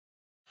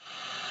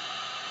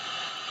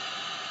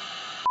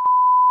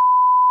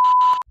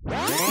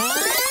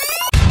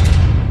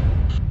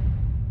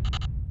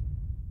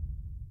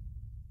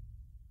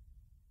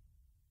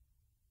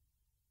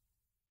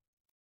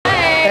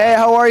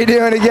you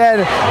doing again?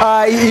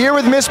 Here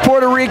with Miss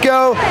Puerto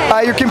Rico.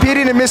 You're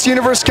competing in Miss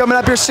Universe coming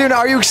up here soon.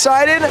 Are you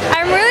excited?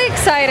 I'm really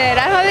excited.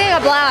 I'm having a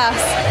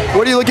blast.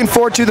 What are you looking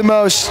forward to the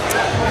most?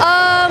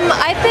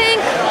 I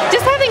think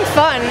just having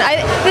fun.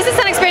 This is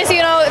an experience,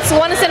 you know, it's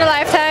once in a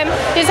lifetime.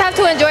 You just have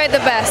to enjoy it the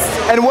best.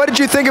 And what did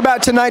you think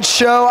about tonight's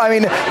show? I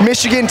mean,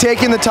 Michigan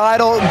taking the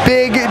title,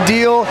 big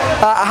deal.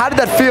 How did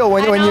that feel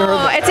when you heard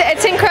that?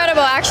 It's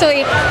incredible,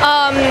 actually.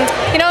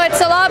 You know,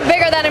 it's a lot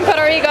bigger than in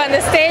Puerto Rico, and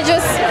the stage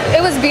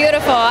was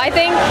beautiful. I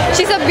think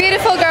she's a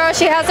beautiful girl.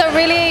 She has a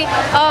really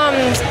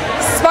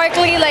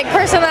sparkly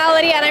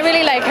personality, and I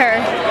really like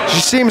her.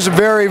 She seems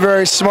very,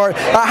 very smart.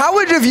 How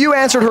would have you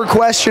answered her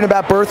question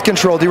about birth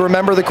control? Do you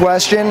remember the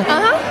question?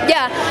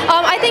 Yeah.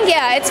 I think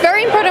it's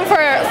very important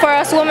for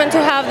us women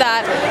to have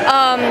that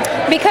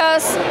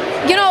because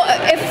you know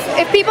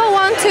if people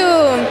want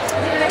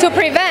to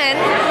prevent,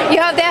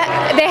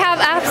 they have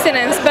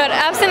abstinence, but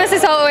abstinence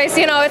is always,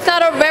 you know, it's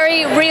not a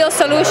very real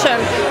solution.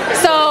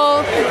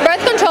 So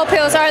birth control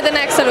pills are the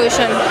next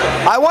solution.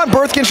 I want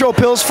birth control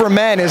pills for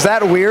men. Is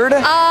that weird?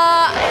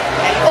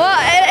 Well,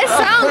 it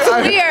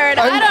sounds weird.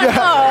 I don't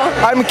know.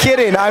 I'm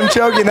kidding. I'm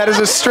joking. That is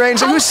a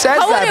strange. Who says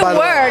that? By the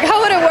way?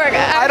 How would it work?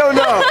 I don't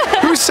know.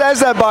 Who says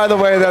that, by the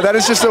way, though? That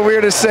is just the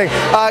weirdest thing.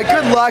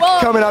 Good luck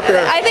coming up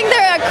here. I think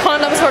there are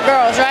condoms for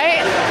girls,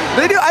 right?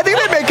 They do. I think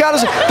they make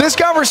condoms. This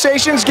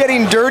conversation's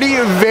getting dirty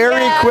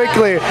very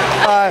quickly.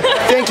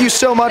 Thank you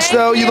so much,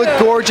 though. You look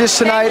gorgeous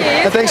tonight.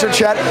 And thanks for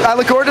chatting. I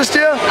look gorgeous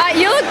too?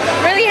 You look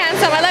really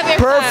handsome. I love your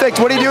Perfect.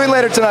 What are you doing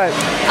later tonight?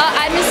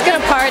 I'm just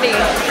gonna party.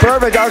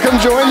 Perfect. I'll come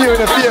join you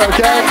in a few,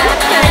 okay?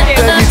 Thank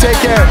you. Thank you. Take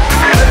care.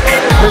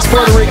 Miss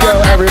Puerto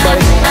Rico,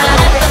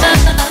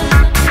 everybody.